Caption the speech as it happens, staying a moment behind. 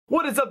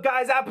What is up,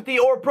 guys? Apathy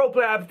or Pro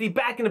Player Apathy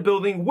back in the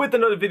building with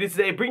another video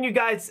today. Bring you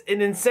guys an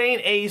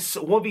insane ace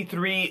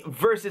 1v3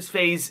 versus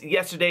FaZe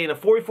yesterday in a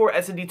 44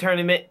 S&D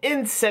tournament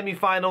in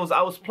semifinals.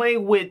 I was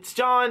playing with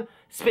John,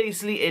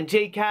 Spacely, and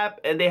JCap,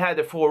 and they had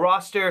their full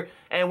roster.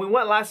 And we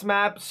went last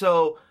map,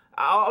 so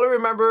all I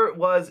remember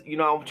was, you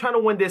know, I'm trying to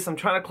win this, I'm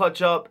trying to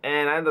clutch up,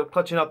 and I ended up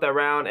clutching up that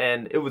round,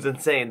 and it was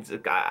insane.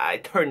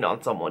 I turned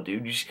on someone,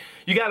 dude.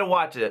 You gotta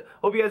watch it.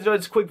 Hope you guys enjoyed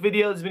this quick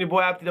video. This has been your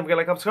boy Apathy. Don't forget to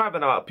like, subscribe,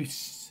 and I'm out.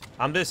 Peace.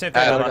 I'm doing the same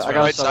thing.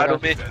 Right side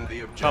with me.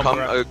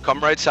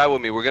 Come right side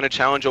with me. We're gonna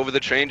challenge over the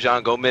train,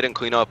 John. Go mid and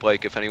clean up.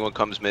 Like if anyone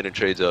comes mid and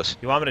trades us.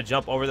 You want me to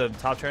jump over the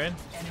top train?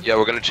 Yeah,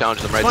 we're gonna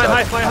challenge them right fly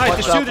side. Fly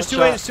high.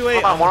 There's two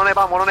A. One on A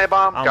bomb. One on A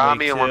bomb. Got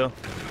me. One.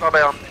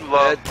 Probably I'm too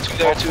low.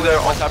 Yeah, two there.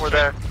 On top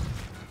there.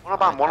 One on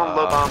bomb. One on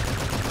low bomb.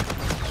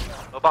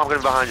 Low bomb gonna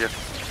be behind you.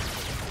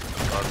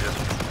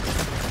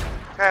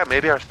 Love you. Okay,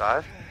 maybe our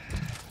side.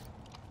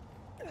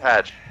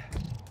 Hedge.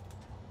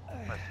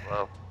 Nice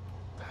slow.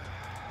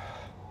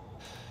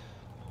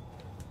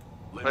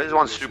 This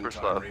one's super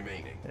slow.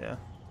 Yeah.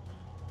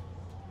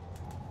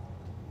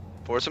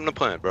 Force him to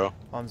plant, bro.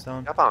 Bombs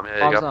down. Got bomb.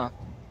 Yeah, you go.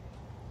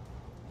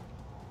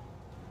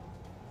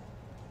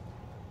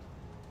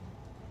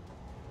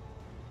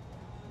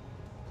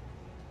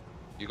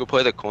 You can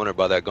play the corner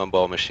by that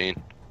gumball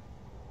machine.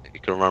 He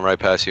can run right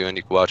past you and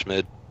you can watch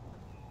mid.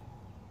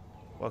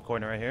 What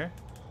corner right here?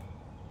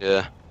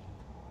 Yeah.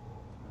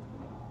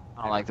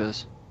 I don't like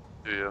this.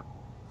 Do you?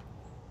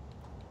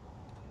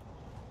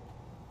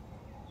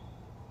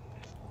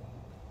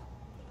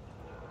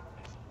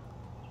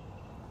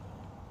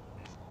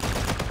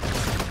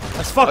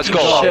 Let's fucking Let's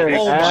go. Shit.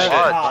 Oh my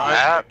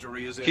god.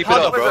 Keep it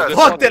up, bro. Good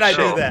fuck did I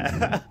do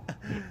that?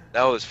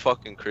 That was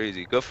fucking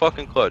crazy. Good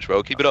fucking clutch,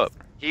 bro. Keep it up.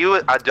 He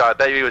was. I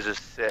bet he was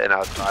just sitting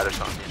outside or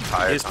something.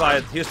 He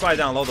was probably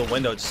down low the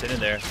window, just sitting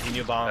there. He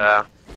knew bomb. Yeah.